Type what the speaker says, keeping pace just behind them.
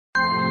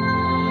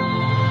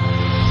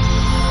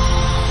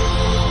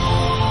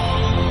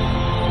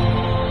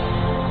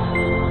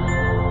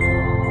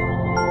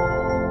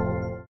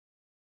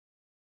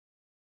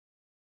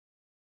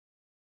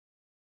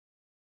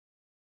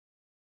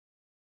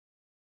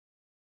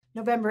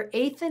November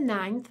 8th and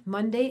 9th,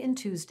 Monday and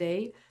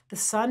Tuesday, the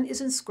sun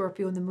is in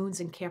Scorpio and the moon's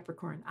in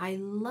Capricorn. I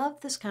love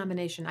this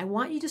combination. I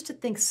want you just to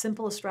think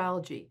simple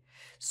astrology.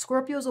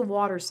 Scorpio is a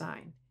water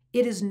sign.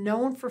 It is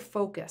known for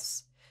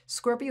focus.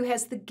 Scorpio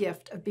has the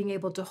gift of being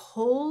able to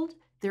hold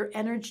their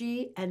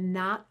energy and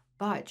not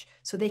budge.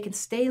 So they can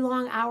stay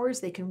long hours,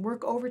 they can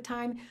work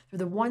overtime. They're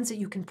the ones that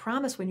you can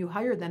promise when you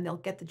hire them, they'll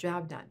get the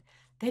job done.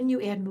 Then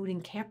you add moon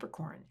in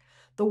Capricorn,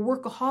 the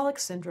workaholic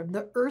syndrome,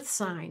 the earth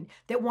sign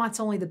that wants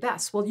only the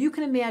best. Well, you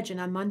can imagine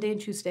on Monday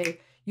and Tuesday,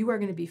 you are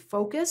going to be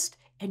focused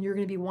and you're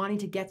going to be wanting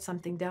to get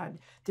something done.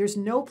 There's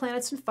no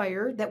planets in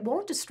fire that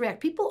won't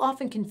distract. People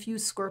often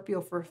confuse Scorpio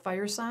for a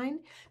fire sign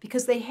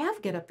because they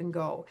have get up and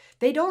go.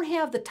 They don't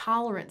have the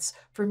tolerance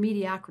for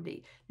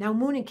mediocrity. Now,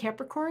 moon in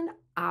Capricorn,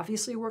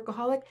 obviously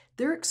workaholic,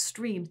 they're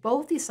extreme.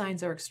 Both these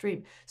signs are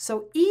extreme.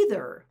 So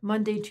either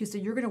Monday and Tuesday,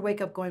 you're going to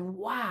wake up going,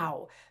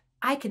 wow,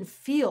 I can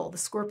feel the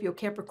Scorpio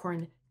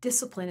Capricorn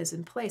discipline is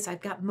in place.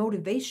 I've got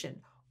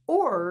motivation.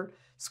 Or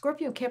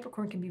Scorpio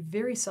Capricorn can be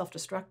very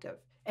self-destructive.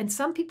 And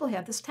some people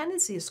have this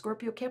tendency of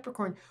Scorpio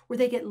Capricorn where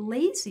they get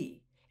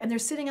lazy and they're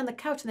sitting on the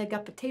couch and they've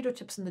got potato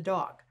chips and the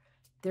dog.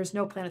 There's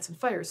no planets in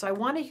fire. So I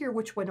want to hear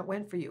which one it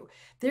went for you.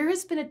 There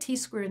has been a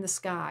T-square in the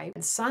sky,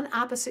 and Sun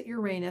opposite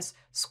Uranus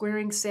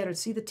squaring Saturn.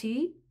 See the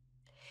T?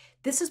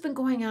 This has been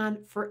going on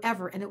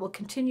forever and it will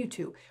continue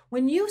to.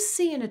 When you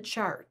see in a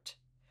chart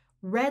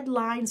red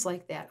lines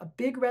like that, a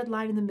big red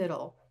line in the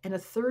middle, and a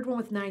third one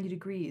with 90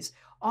 degrees.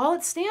 All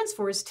it stands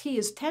for is T,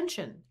 is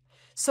tension.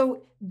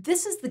 So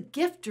this is the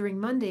gift during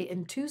Monday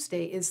and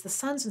Tuesday is the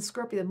sun's in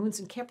Scorpio, the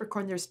moon's in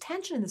Capricorn. There's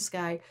tension in the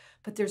sky,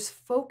 but there's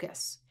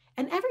focus.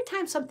 And every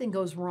time something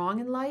goes wrong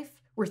in life,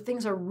 where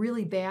things are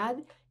really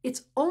bad,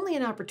 it's only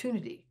an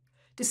opportunity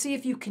to see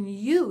if you can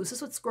use, this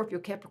is what Scorpio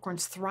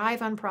Capricorns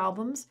thrive on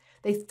problems.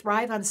 They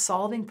thrive on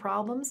solving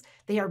problems.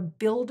 They are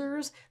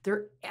builders.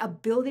 Their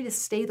ability to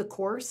stay the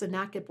course and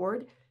not get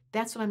bored,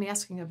 that's what I'm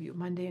asking of you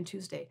Monday and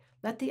Tuesday.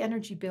 Let the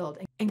energy build.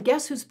 And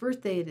guess whose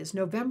birthday it is?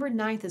 November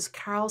 9th is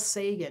Carl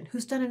Sagan,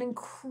 who's done an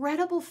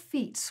incredible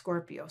feat,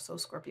 Scorpio,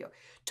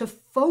 to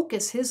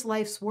focus his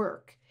life's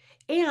work.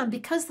 And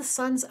because the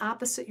sun's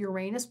opposite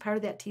Uranus, part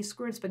of that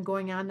T-square, it's been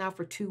going on now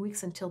for 2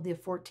 weeks until the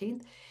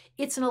 14th,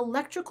 it's an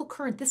electrical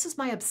current. This is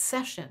my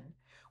obsession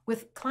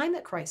with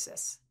climate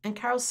crisis. And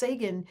Carl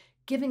Sagan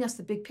giving us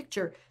the big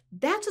picture.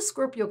 That's a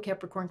Scorpio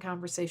Capricorn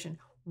conversation.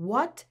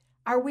 What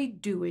are we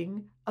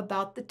doing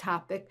about the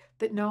topic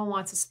that no one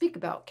wants to speak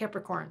about?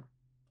 Capricorn.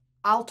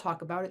 I'll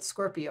talk about it,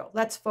 Scorpio.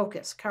 Let's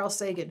focus. Carl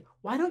Sagan.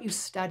 Why don't you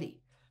study?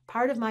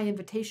 Part of my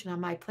invitation on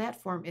my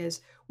platform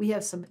is we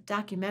have some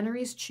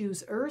documentaries,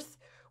 Choose Earth.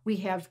 We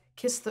have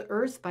Kiss the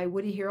Earth by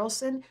Woody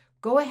Harrelson.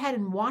 Go ahead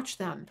and watch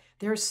them.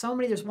 There are so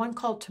many. There's one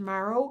called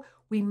Tomorrow.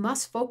 We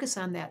must focus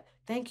on that.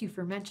 Thank you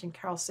for mentioning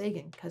Carl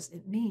Sagan, because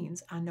it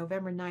means on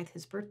November 9th,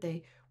 his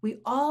birthday, we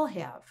all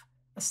have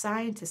a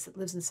scientist that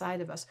lives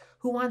inside of us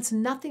who wants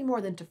nothing more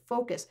than to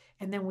focus.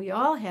 And then we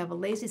all have a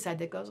lazy side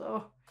that goes,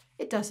 oh,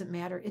 it doesn't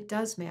matter. It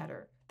does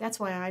matter. That's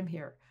why I'm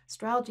here.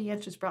 Astrology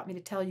Answers brought me to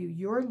tell you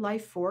your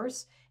life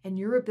force and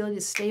your ability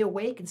to stay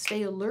awake and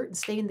stay alert and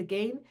stay in the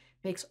game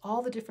makes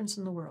all the difference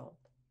in the world.